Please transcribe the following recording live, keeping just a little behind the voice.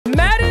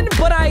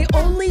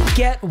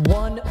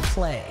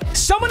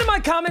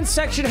the comments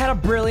section had a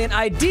brilliant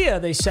idea.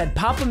 They said,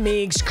 Papa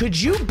Meeks, could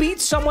you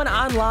beat someone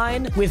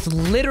online with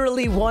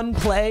literally one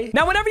play?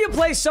 Now, whenever you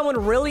play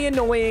someone really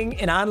annoying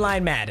in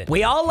online Madden,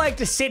 we all like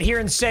to sit here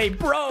and say,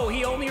 bro,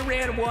 he only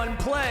ran one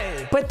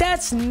play. But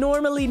that's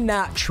normally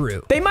not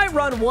true. They might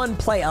run one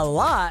play a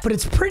lot, but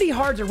it's pretty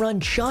hard to run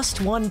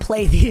just one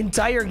play the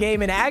entire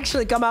game and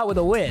actually come out with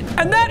a win.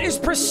 And that is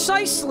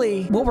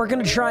precisely what we're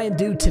going to try and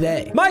do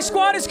today. My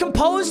squad is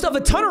composed of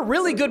a ton of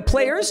really good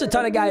players, a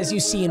ton of guys you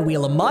see in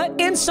Wheel of Mutt,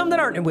 and some that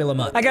aren't in Wheel of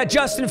Mutt. I got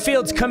Justin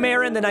Fields,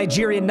 Kamara, and the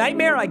Nigerian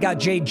Nightmare. I got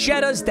Jay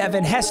Jettas,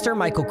 Devin Hester,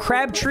 Michael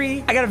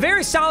Crabtree. I got a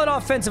very solid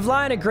offensive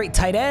line, a great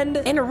tight end,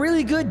 and a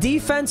really good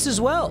defense as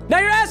well. Now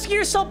you're asking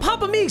yourself,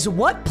 Papa Meeks,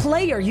 what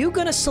play are you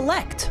going to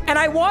select? And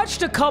I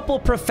watched a couple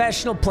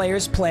professional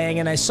players playing,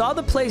 and I saw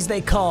the plays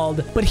they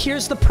called, but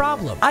here's the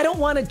problem. I don't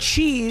want to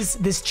cheese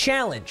this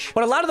challenge.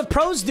 What a lot of the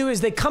pros do is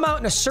they come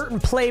out in a certain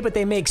play, but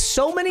they make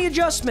so many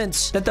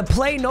adjustments that the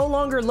play no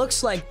longer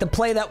looks like the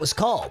play that was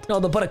called. No,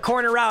 they'll put a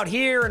corner out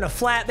here and a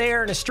flat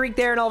there and a streak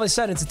there, and all of a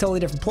sudden it's a totally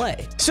different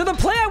play. So the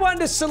play I wanted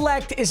to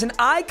select is an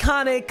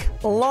iconic,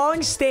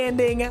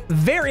 long-standing,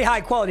 very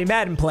high-quality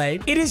Madden play.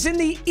 It is in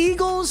the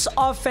Eagles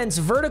offense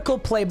vertical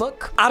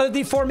playbook out of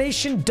the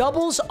formation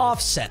doubles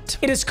offset.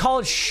 It is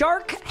called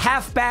Shark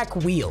Halfback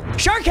Wheel.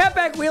 Shark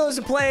Halfback Wheel is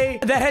a play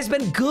that has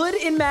been good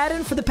in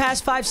Madden for the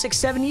past 5, 6,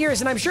 7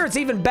 years, and I'm sure it's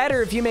even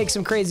better if you make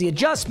some crazy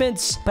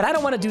adjustments, but I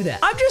don't want to do that.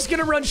 I'm just going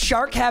to run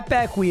Shark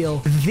Halfback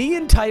Wheel the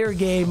entire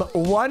game,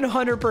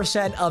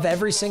 100% of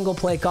every single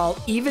play call,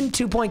 even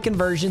 2-point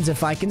conversions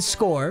if I can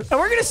score. And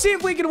we're going to see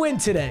if we can win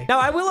today. Now,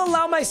 I will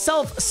allow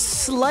myself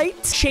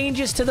slight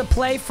changes to the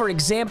play. For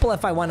example,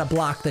 if I want to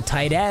block the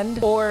tight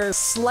end or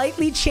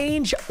slightly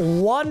change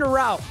one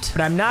route,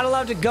 but I'm not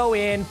allowed to go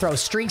in, throw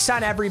streaks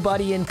on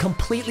everybody, and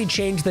completely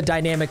change the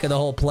dynamic of the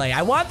whole play.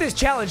 I want this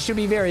challenge to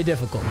be very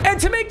difficult. And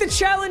to make the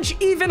challenge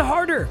even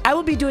harder, I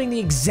will be doing the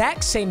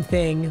exact same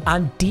thing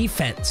on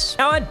defense.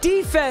 Now, on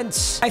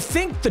defense, I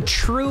think the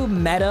true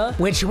meta,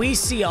 which we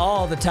see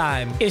all the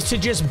time, is to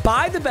just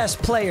buy the best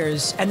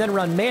players and then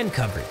run man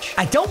coverage.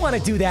 I don't want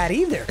to do that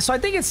either. So I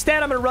think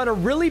instead I'm going to run a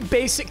really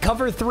basic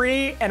cover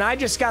 3, and I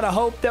just got to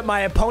hope that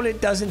my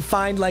opponent doesn't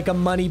find like a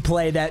money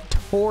play that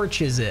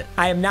torches it.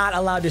 I am not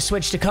allowed to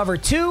switch to cover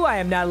 2. I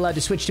am not allowed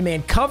to switch to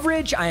man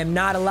coverage. I am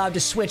not allowed to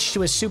switch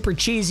to a super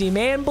cheesy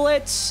man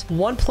blitz.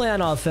 One play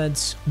on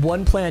offense,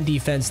 one play on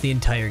defense the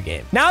entire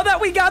game. Now that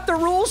we got the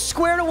rules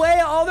squared away,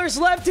 all there's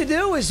left to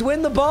do is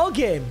win the ball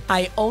game.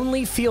 I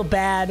only feel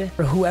bad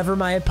for whoever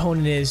my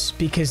opponent is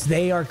because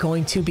they are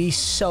going to be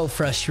so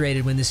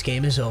frustrated when this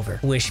game is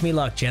over. Wish me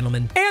luck,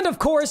 gentlemen. And of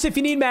course, if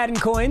you need Madden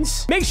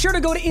coins, make sure to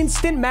go to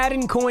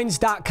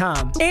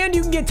instantmaddencoins.com. And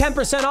you can get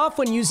 10% off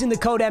when using the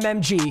code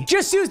MMG.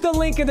 Just use the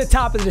link in the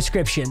top of the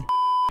description.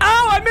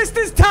 Oh, I missed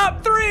his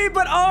top 3,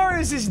 but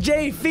ours is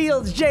Jay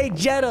Fields, Jay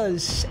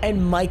Jettas,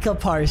 and Micah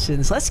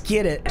Parsons. Let's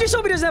get it. I just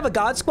hope he doesn't have a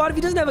God Squad. If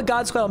he doesn't have a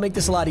God Squad, I'll make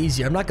this a lot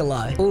easier. I'm not gonna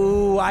lie.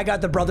 Ooh, I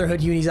got the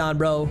Brotherhood unis on,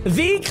 bro.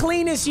 The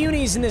cleanest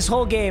unis in this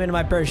whole game, in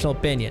my personal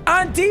opinion.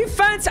 On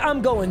defense,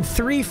 I'm going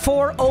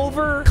 3-4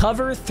 over,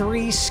 cover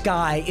 3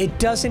 sky. It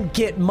doesn't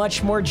get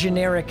much more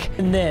generic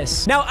than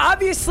this. Now,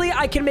 obviously,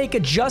 I can make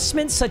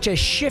adjustments such as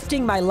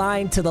shifting my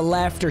line to the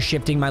left or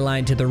shifting my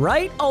line to the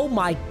right. Oh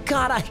my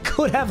God, I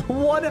could have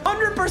 100%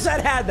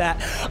 had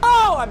that.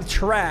 Oh, I'm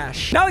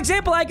trash. Now,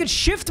 example, I could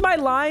shift my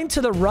line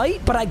to the right,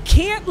 but I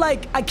can't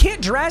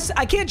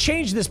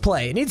change this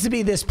play. It needs to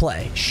be this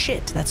play.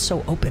 Shit, that's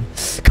so open.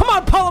 Come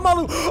on,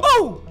 Palomalu.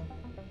 Oh!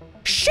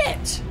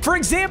 Shit. For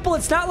example,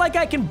 it's not like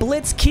I can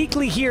blitz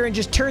Keekly here and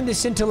just turn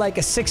this into like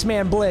a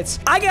 6-man blitz.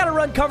 I gotta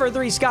run cover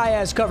 3 sky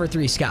as cover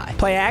 3 sky.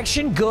 Play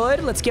action,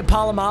 good. Let's get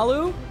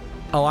Palomalu.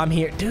 Oh, I'm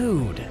here.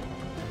 Dude.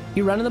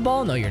 You running the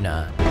ball? No, you're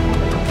not.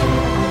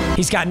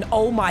 He's got an,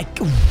 oh my...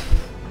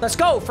 Let's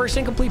go. First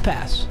incomplete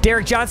pass.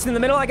 Derek Johnson in the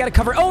middle. I got to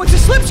cover. Oh, it's a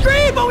slip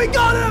screen, but we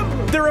got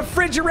him. The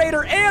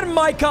refrigerator and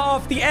Micah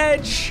off the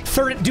edge.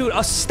 Third, dude,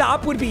 a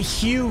stop would be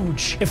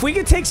huge. If we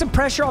could take some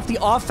pressure off the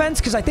offense,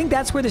 because I think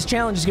that's where this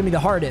challenge is going to be the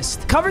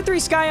hardest. Cover 3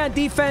 sky on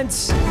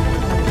defense.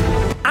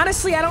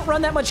 Honestly, I don't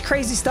run that much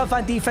crazy stuff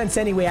on defense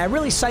anyway. I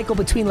really cycle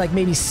between like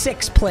maybe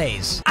 6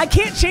 plays. I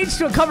can't change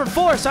to a cover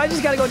 4, so I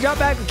just got to go drop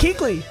back with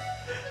Keekly.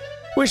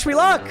 Wish me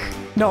luck.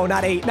 No,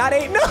 not 8. Not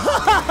 8. No!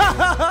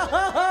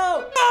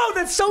 Oh,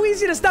 that's so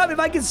easy to stop. If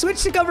I can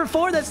switch to cover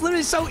 4, that's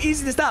literally so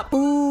easy to stop.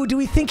 Ooh, do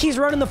we think he's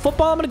running the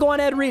football? I'm going to go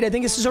on Ed Reed. I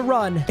think this is a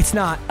run. It's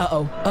not.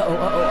 Uh-oh. Uh-oh.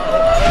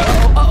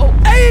 Uh-oh. Uh-oh. Uh-oh.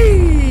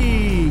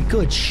 Hey!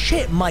 Good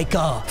shit,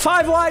 Micah.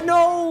 5 wide.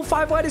 No.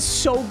 5 wide is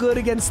so good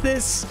against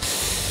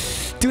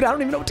this. Dude, I don't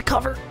even know what to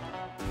cover.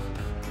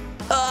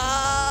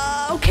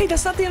 Okay,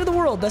 that's not the end of the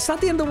world. That's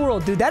not the end of the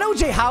world, dude. That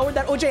OJ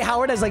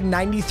Howard has like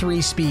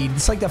 93 speed.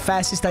 It's like the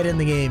fastest tight end in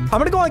the game. I'm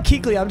gonna go on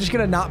Keekly. I'm just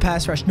gonna not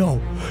pass rush.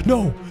 No,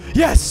 no,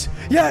 yes,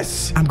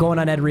 yes. I'm going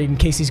on Ed Reed in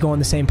case he's going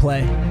the same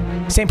play.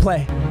 Same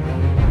play.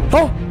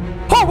 Oh,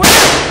 oh, we're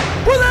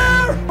there. We're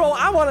there. Bro,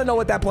 I want to know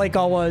what that play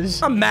call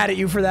was. I'm mad at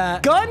you for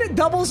that. Gun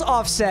doubles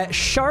offset,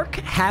 shark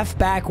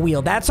halfback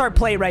wheel. That's our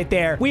play right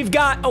there. We've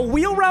got a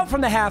wheel route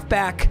from the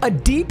halfback, a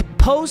deep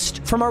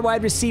post from our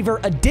wide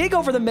receiver, a dig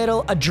over the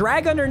middle, a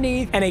drag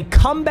underneath, and a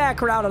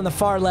comeback route on the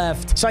far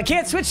left. So I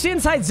can't switch to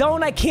inside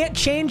zone. I can't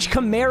change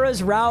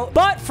Kamara's route.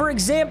 But for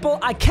example,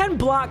 I can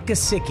block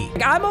Gesicki.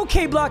 Like, I'm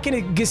okay blocking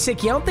a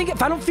Gesicki.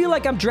 I don't feel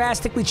like I'm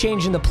drastically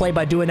changing the play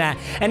by doing that.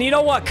 And you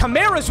know what?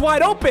 Kamara's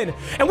wide open.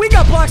 And we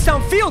got blocks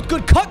downfield.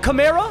 Good cut,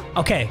 Kamara.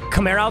 Okay,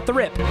 Kamara out the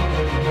rip.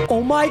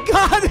 Oh my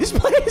God, this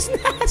play is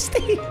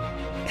nasty.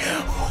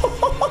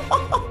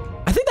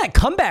 I think that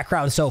comeback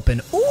route is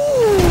open.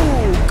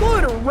 Ooh,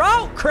 good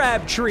route,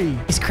 Crabtree.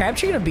 Is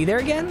Crabtree going to be there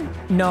again?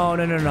 No.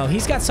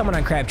 He's got someone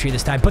on Crabtree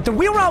this time. But the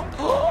wheel route,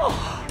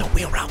 oh, the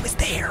wheel route was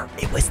there.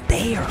 It was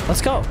there.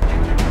 Let's go.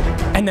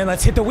 And then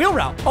let's hit the wheel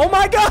route. Oh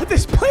my God,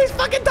 this play is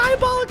fucking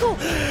diabolical.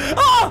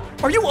 Ah,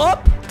 are you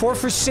up? 4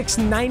 for 6,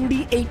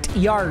 98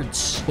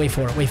 yards. Wait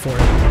for it. B.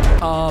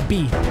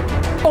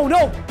 Oh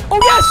no. Oh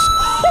yes.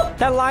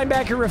 That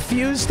linebacker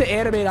refused to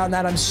animate on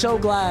that. I'm so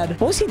glad.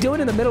 What was he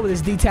doing in the middle with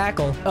his D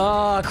tackle?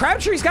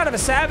 Crabtree's kind of a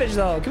savage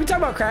though. Can we talk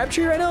about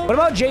Crabtree right now? What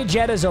about Jay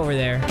Jetta's over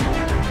there?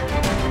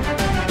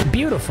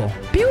 Beautiful.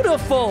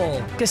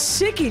 Beautiful.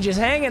 Gesicki just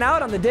hanging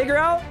out on the digger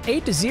out.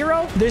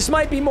 8-0. This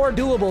might be more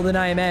doable than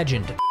I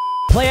imagined.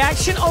 Play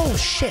action. Oh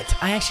shit.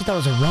 I actually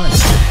thought it was a run.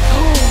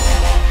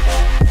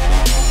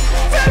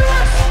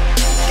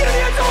 Get in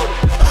the end zone.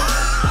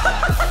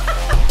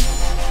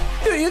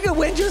 Dude, you can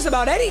win just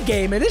about any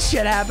game and this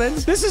shit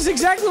happens. This is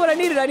exactly what I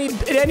needed. I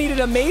needed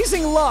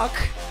amazing luck.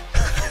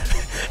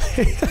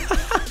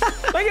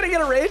 Am I gonna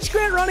get a rage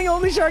quit running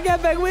only shark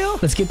at back wheel?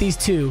 Let's get these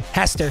two.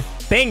 Hester.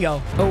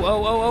 Bingo.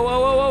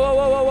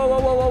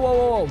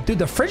 Oh. Dude,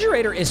 the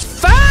refrigerator is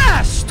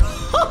fast.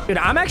 Dude,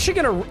 I'm actually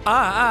gonna...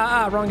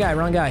 wrong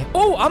guy.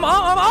 Oh, I'm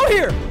out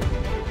here.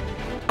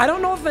 I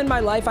don't know if in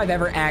my life I've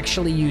ever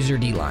actually used your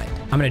D-line.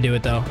 I'm gonna do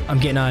it, though. I'm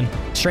getting on.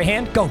 Straight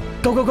hand. Go.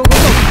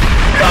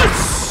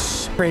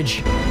 Yes!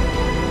 Bridge.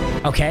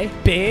 Okay.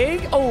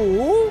 Big.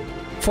 Oh.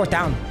 4th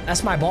down.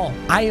 That's my ball.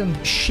 I am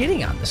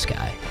shitting on this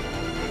guy.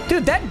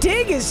 Dude, that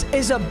dig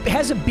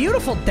has a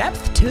beautiful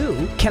depth,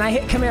 too. Can I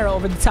hit Kamara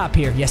over the top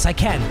here? Yes, I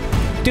can.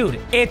 Dude,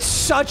 it's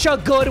such a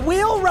good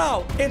wheel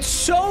route. It's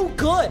so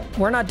good.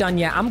 We're not done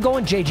yet. I'm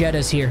going Jay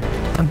Jetta's here.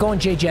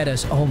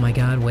 Oh, my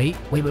God. Wait.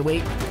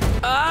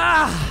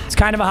 Ah! It's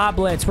kind of a hot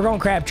blitz. We're going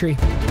Crabtree.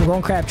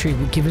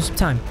 Give us some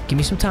time. Give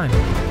me some time.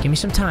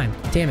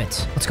 Damn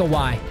it. Let's go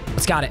Y.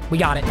 Let's got it. We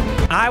got it.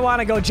 I want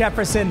to go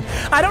Jefferson.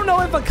 I don't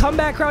know if a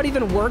comeback route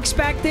even works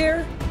back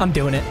there. I'm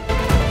doing it.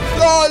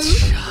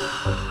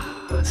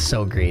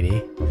 So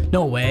greedy.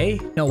 No way.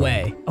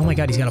 Oh my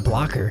God, he's got a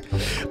blocker.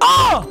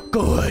 Oh,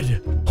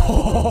 good.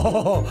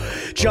 Oh,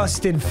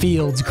 Justin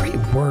Fields, great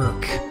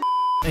work.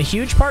 A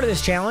huge part of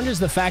this challenge is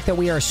the fact that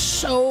we are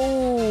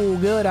so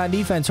good on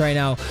defense right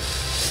now.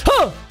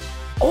 Huh.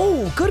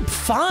 Oh, good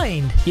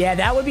find. Yeah,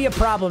 that would be a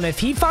problem. If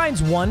he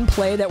finds one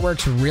play that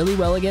works really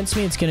well against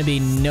me, it's going to be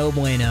no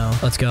bueno.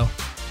 Let's go.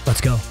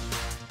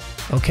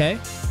 Okay.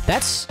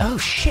 That's... Oh,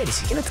 shit. Is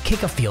he going to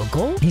kick a field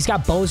goal? He's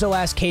got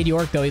bozo-ass Cade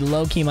York, though. He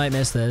low-key might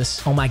miss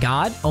this. Oh, my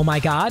God. Dude,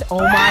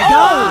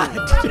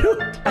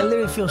 I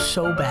literally feel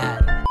so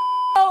bad.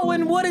 Oh,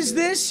 and what is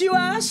this, you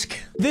ask?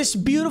 This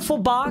beautiful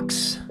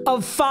box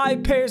of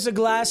 5 pairs of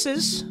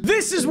glasses.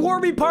 This is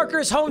Warby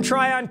Parker's home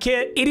try-on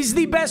kit. It is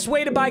the best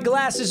way to buy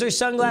glasses or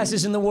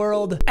sunglasses in the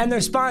world, and they're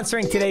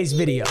sponsoring today's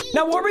video.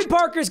 Now, Warby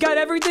Parker's got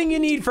everything you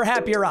need for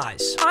happier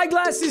eyes.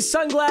 Eyeglasses,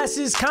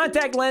 sunglasses,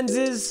 contact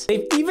lenses.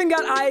 They've even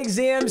got eye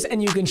exams,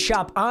 and you can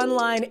shop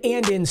online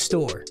and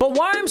in-store. But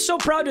why I'm so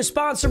proud to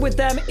sponsor with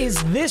them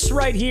is this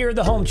right here,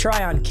 the home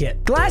try-on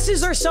kit.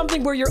 Glasses are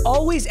something where you're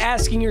always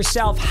asking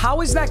yourself, how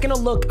is that gonna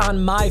look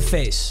on my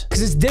face?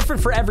 Because it's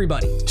different for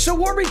everybody. So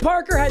Warby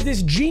Parker had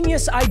this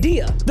genius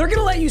idea. They're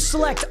gonna let you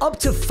select up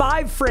to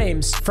 5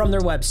 frames from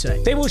their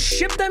website. They will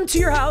ship them to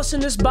your house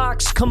in this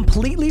box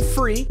completely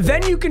free.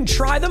 Then you can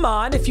try them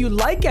on. If you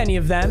like any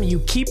of them, you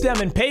keep them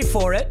and pay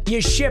for it.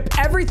 You ship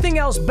everything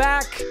else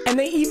back, and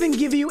they even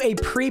give you a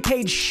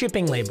prepaid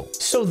shipping label.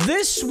 So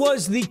this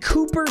was the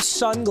Cooper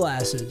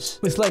sunglasses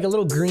with like a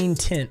little green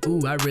tint.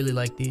 Ooh, I really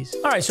like these.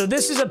 All right, so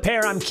this is a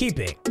pair I'm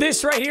keeping.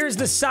 This right here is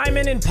the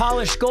Simon in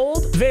polished gold.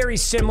 Very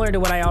similar to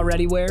what I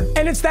already wear.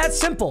 And it's that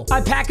simple. I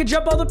package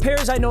up all the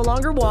pairs I no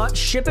longer want,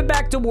 ship it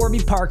back to Warby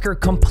Parker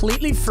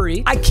completely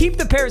free. I keep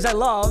the pairs I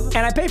love,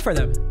 and I pay for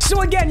them.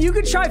 So again, you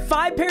can try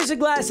 5 pairs of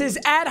glasses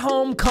at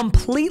home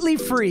completely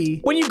free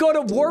when you go to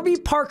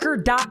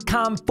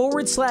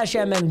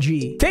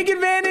warbyparker.com/MMG. Take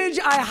advantage.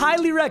 I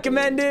highly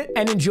recommend it,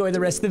 and enjoy the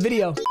rest of the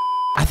video.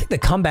 I think the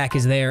comeback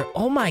is there.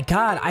 Oh my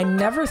God, I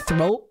never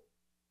throw...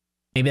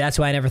 Maybe that's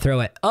why I never throw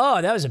it.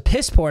 Oh, that was a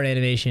piss poor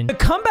animation. The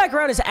comeback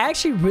route is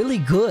actually really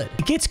good.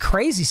 It gets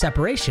crazy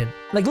separation.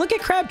 Like, look at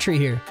Crabtree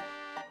here.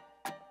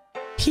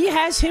 He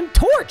has him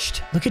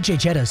torched. Look at Jay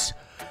Jetta's.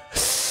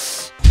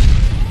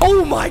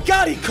 Oh my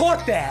God, he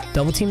caught that.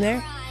 Double team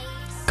there.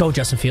 Go,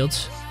 Justin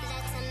Fields.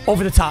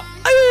 Over the top.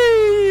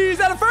 Hey, is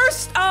that a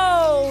first?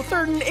 Oh,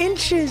 3rd and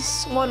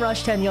inches. 1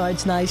 rush, 10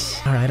 yards. Nice.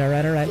 All right.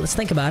 Let's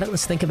think about it.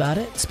 Let's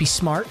be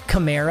smart.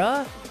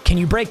 Kamara. Can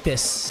you break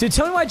this? Dude,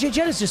 tell me why Jay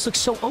Jettas just looks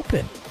so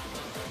open.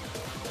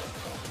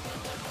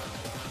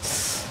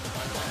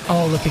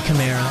 Oh, look at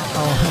Kamara.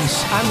 Oh,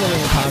 I'm living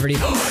in poverty.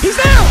 He's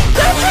there!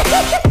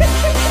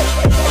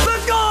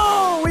 Let's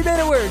go! We made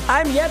it work.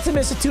 I'm yet to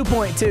miss a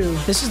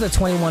 2.2. This is the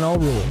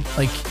 21-0 rule.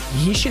 Like,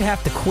 he should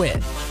have to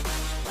quit.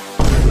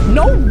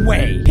 No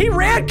way. He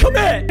ran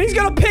commit. He's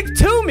gonna pick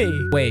to me.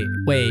 Wait.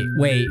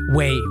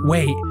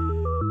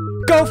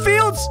 Go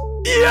Fields.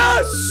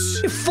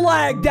 Yes!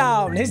 Flag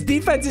down. His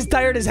defense is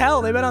tired as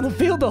hell. They've been on the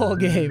field the whole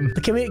game.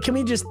 Can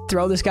we just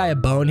throw this guy a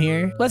bone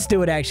here? Let's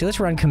do it, actually. Let's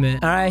run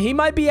commit. All right, he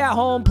might be at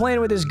home playing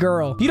with his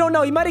girl. You don't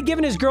know. He might have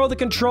given his girl the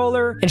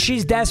controller, and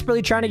she's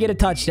desperately trying to get a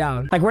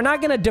touchdown. Like, we're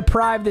not going to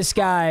deprive this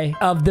guy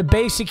of the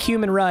basic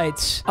human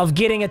rights of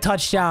getting a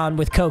touchdown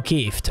with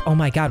Kokeeft. Oh,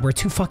 my God. We're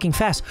too fucking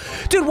fast.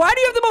 Dude, why do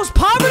you have the most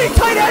poverty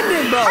tight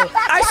end in, bro?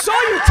 I saw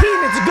your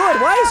team. It's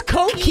good. Why is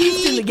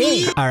Kokeeft in the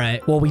game? All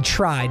right. Well, we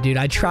tried, dude.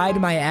 I tried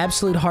my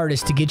absolute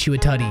hardest to get you a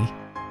tutty.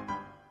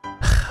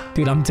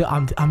 Dude,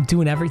 I'm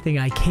doing everything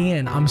I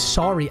can. I'm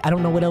sorry. I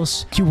don't know what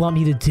else you want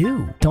me to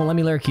do. Don't let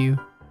me lurk you.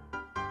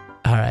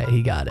 All right,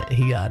 he got it.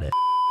 He got it.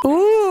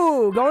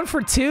 Ooh, going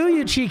for 2,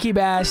 you cheeky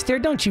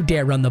bastard. Don't you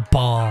dare run the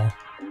ball.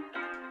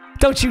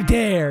 Don't you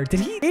dare.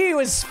 He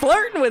was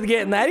flirting with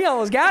getting that. He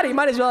almost got it. He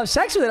might as well have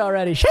sex with it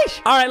already.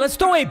 Sheesh. All right, let's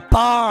throw a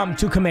bomb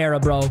to Kamara,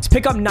 bro. Let's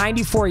pick up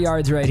 94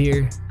 yards right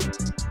here.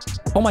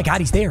 Oh my God,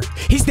 he's there.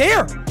 He's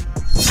there.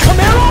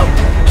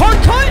 Kamara! Hard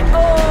cut!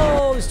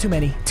 Oh, there's too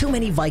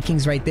many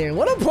Vikings right there.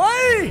 What a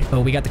play!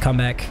 Oh, we got the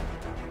comeback.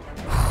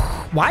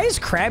 Why is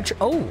Crabtree...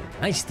 Oh,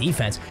 nice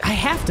defense. I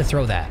have to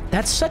throw that.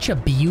 That's such a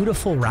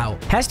beautiful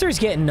route. Hester's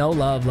getting no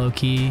love,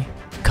 low-key.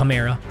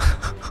 Kamara.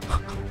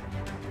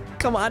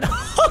 Come on.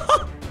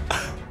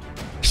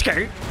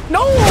 Skirt.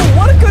 No!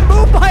 What a good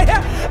move by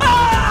him!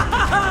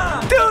 Ah!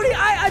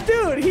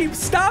 Dude, he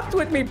stopped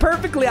with me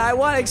perfectly.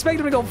 I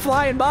expected him to go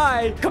flying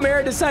by.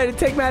 Kamara decided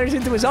to take matters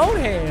into his own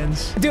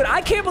hands. Dude,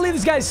 I can't believe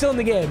this guy's still in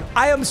the game.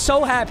 I am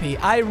so happy.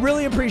 I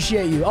really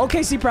appreciate you.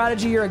 OKC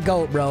Prodigy, you're a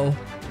GOAT, bro.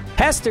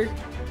 Hester.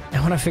 I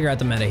want to figure out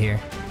the meta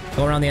here.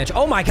 Go around the edge.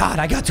 Oh my God,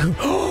 I got to.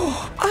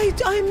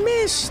 I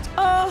missed.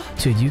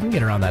 Dude, you can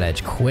get around that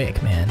edge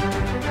quick, man.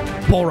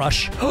 Bull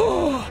rush.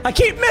 I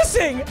keep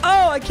missing.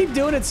 Oh, I keep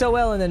doing it so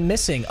well and then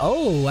missing.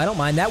 Oh, I don't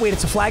mind that. Wait,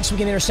 it's a flag so we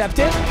can intercept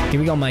it. Here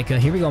we go, Micah.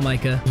 Here we go,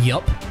 Micah.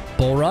 Yup.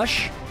 Bull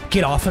rush.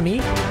 Get off of me.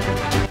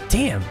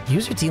 Damn,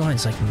 user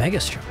D-line's like mega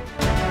strong.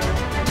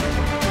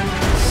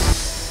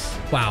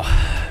 Wow.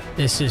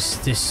 This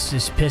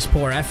is piss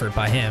poor effort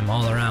by him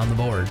all around the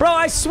board. Bro,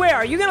 I swear,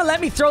 are you gonna let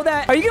me throw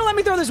that? Are you gonna let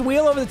me throw this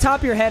wheel over the top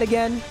of your head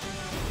again?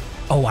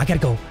 Oh, I gotta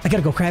go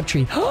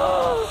Crabtree.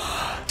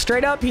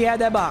 Straight up, he had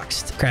that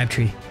boxed.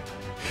 Crabtree.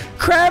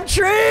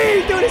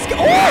 Crabtree! Dude, it's...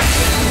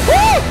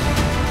 Oh!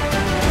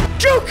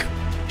 Juke!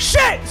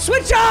 Shit!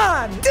 Switch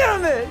on!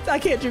 Damn it! I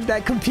can't juke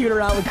that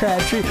computer out with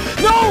Crabtree.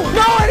 No!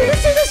 I didn't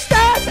see the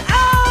stats!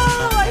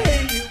 Oh! I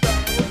hate you, bro.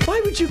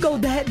 Why would you go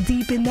that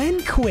deep and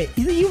then quit?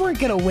 You weren't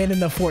gonna win in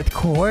the 4th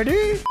quarter.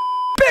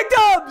 Big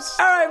dubs!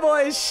 All right,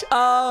 boys.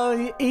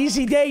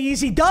 Easy day,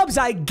 easy dubs,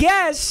 I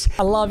guess.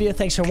 I love you.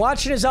 Thanks for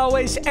watching, as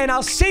always, and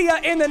I'll see you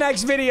in the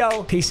next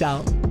video. Peace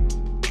out.